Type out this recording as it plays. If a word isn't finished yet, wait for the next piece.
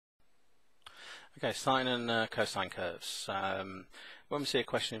Okay, sine and cosine curves. When we see a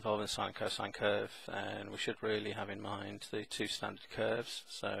question involving a sine and cosine curve, then we should really have in mind the two standard curves.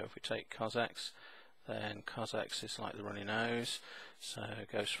 So if we take cos x, then cos x is like the runny nose, so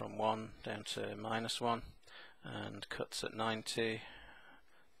it goes from 1 down to -1 and cuts at 90,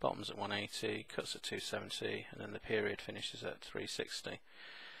 bottoms at 180, cuts at 270, and then the period finishes at 360.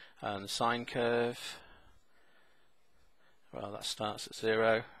 And the sine curve, well, that starts at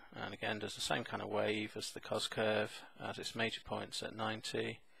 0 and again does the same kind of wave as the cos curve, as its major points at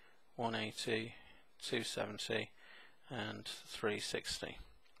 90, 180, 270 and 360.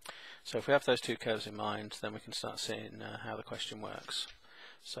 So if we have those two curves in mind, then we can start seeing how the question works.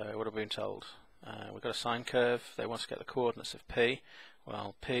 So what have we been told? We've got a sine curve. They want to get the coordinates of P.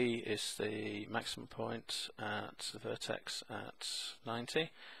 Well, P is the maximum point at the vertex at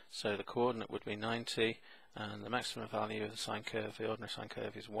 90, so the coordinate would be 90, and the maximum value of the sine curve, the ordinary sine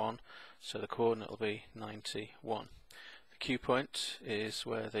curve, is 1, so the coordinate will be 91. The Q point is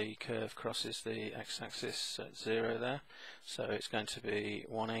where the curve crosses the x-axis at 0 there, so it's going to be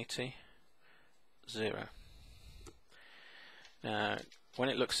 180, 0. Now, when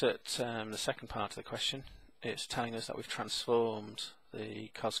it looks at the second part of the question, it's telling us that we've transformed the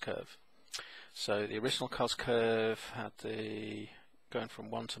cos curve. So the original cos curve had the going from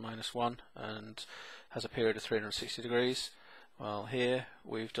 1 to -1 and has a period of 360 degrees. Well, here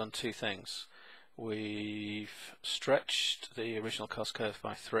we've done two things. We've stretched the original cos curve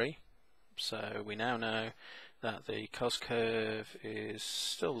by 3, so we now know that the cos curve is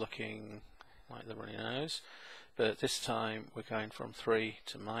still looking like the runny nose, but this time we're going from 3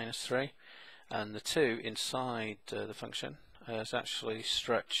 to -3, and the 2 inside the function is actually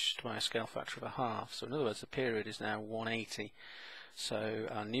stretched by a scale factor of 1/2. So in other words, the period is now 180. So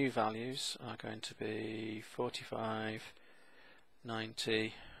our new values are going to be 45,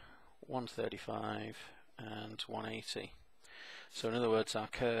 90, 135 and 180. So in other words, our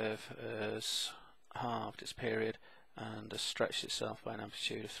curve has halved its period and has stretched itself by an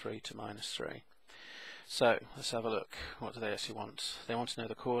amplitude of 3 to -3. So let's have a look. What do they actually want? They want to know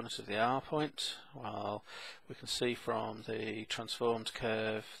the coordinates of the R point. Well, we can see from the transformed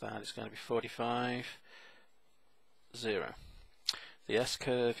curve that it's going to be 45, 0. The S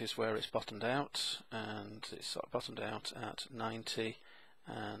curve is where it's bottomed out, and it's bottomed out at 90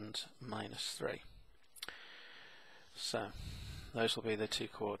 and -3. So those will be the two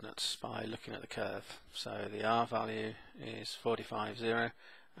coordinates by looking at the curve. So the R value is 45, 0,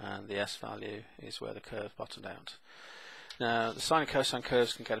 and the S value is where the curve bottomed out. Now, the sine and cosine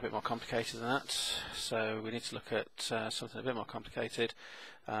curves can get a bit more complicated than that, so we need to look at something a bit more complicated.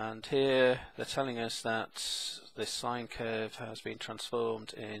 And here they're telling us that this sine curve has been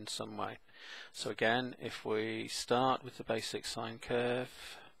transformed in some way. So again, if we start with the basic sine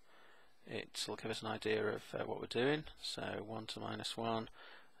curve, it will give us an idea of what we're doing. So 1 to -1,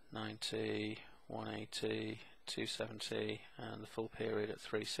 90, 180, 270, and the full period at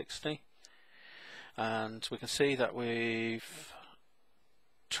 360. And we can see that we've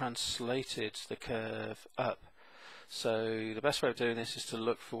translated the curve up. So the best way of doing this is to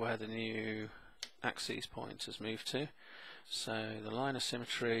look for where the new axis point has moved to. So the line of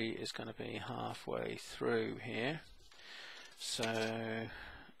symmetry is going to be halfway through here. So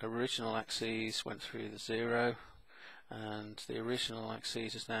original axis went through the 0, and the original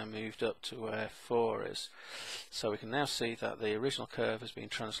axis has now moved up to where 4 is. So we can now see that the original curve has been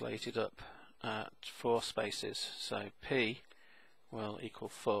translated up at 4 spaces, so P will equal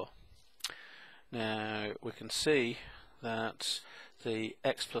 4. Now we can see that the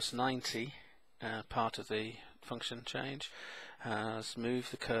x plus 90 part of the function change has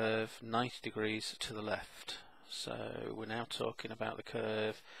moved the curve 90 degrees to the left. So we're now talking about the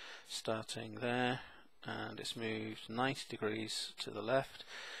curve starting there, and it's moved 90 degrees to the left.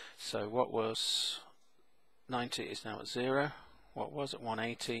 So what was 90 is now at 0. What was at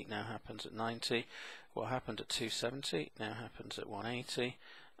 180 now happens at 90. What happened at 270 now happens at 180.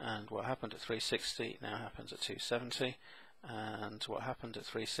 And what happened at 360 now happens at 270. And what happened at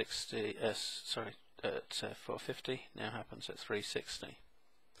 450 now happens at 360.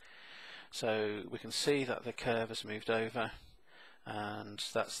 So we can see that the curve has moved over, and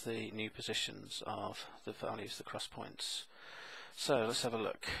that's the new positions of the values, the cross points. So let's have a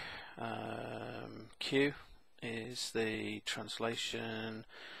look. Q is the translation,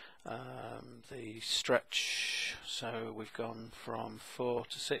 the stretch, so we've gone from 4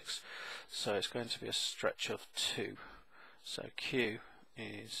 to 6, so it's going to be a stretch of 2, so Q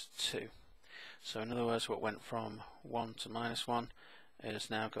is 2. So in other words, what went from 1 to -1 has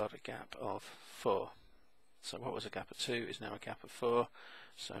now got a gap of 4. So what was a gap of 2 is now a gap of 4,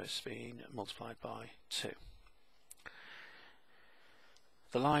 so it's been multiplied by 2.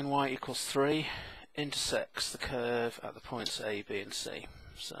 The line y equals 3 intersects the curve at the points A, B and C.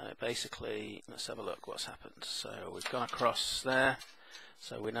 So basically, let's have a look what's happened. So we've gone across there,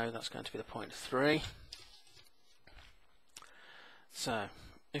 so we know that's going to be the point 3. So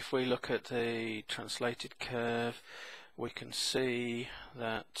if we look at the translated curve, we can see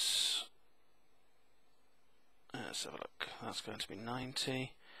that, let's have a look, that's going to be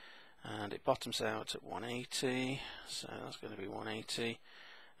 90, and it bottoms out at 180, so that's going to be 180,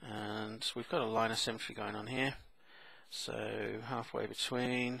 and we've got a line of symmetry going on here, so halfway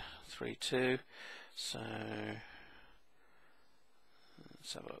between 3, 2, so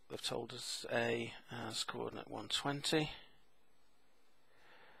let's have a look. They've told us A as coordinate 120,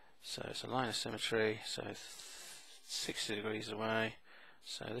 so it's a line of symmetry, so 60 degrees away,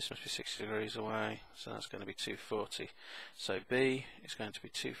 so this must be 60 degrees away, so that's going to be 240. So B is going to be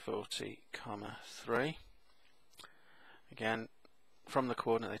 240, 3. Again, from the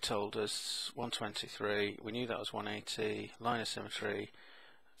coordinate they told us, 123, we knew that was 180, line of symmetry,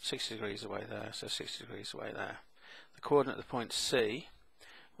 60 degrees away there, so 60 degrees away there. The coordinate of the point C,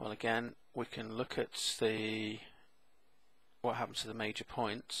 well again, we can look at what happened to the major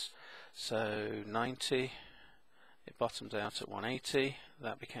points. So 90, it bottomed out at 180,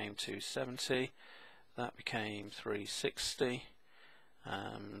 that became 270, that became 360,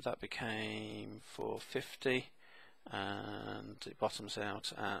 that became 450, and it bottoms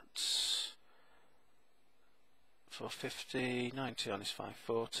out at 450, 90 on is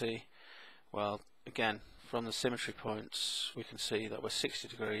 540. Well, again, from the symmetry points, we can see that we're 60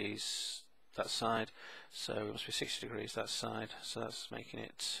 degrees that side, so it must be 60 degrees that side, so that's making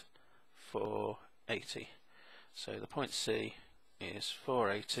it 480. So the point C is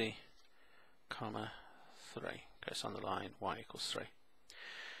 480, 3. Okay, it's on the line y equals 3.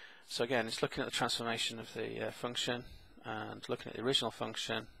 So again, it's looking at the transformation of the function and looking at the original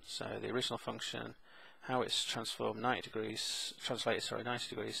function. So the original function, how it's transformed 90 degrees, translated 90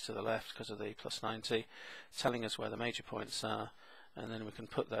 degrees to the left because of the plus 90, telling us where the major points are, and then we can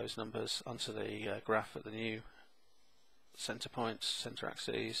put those numbers onto the graph at the new center points, center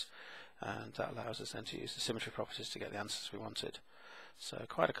axes, and that allows us then to use the symmetry properties to get the answers we wanted. So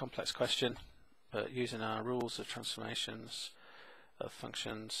quite a complex question, but using our rules of transformations of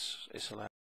functions, it's allowed.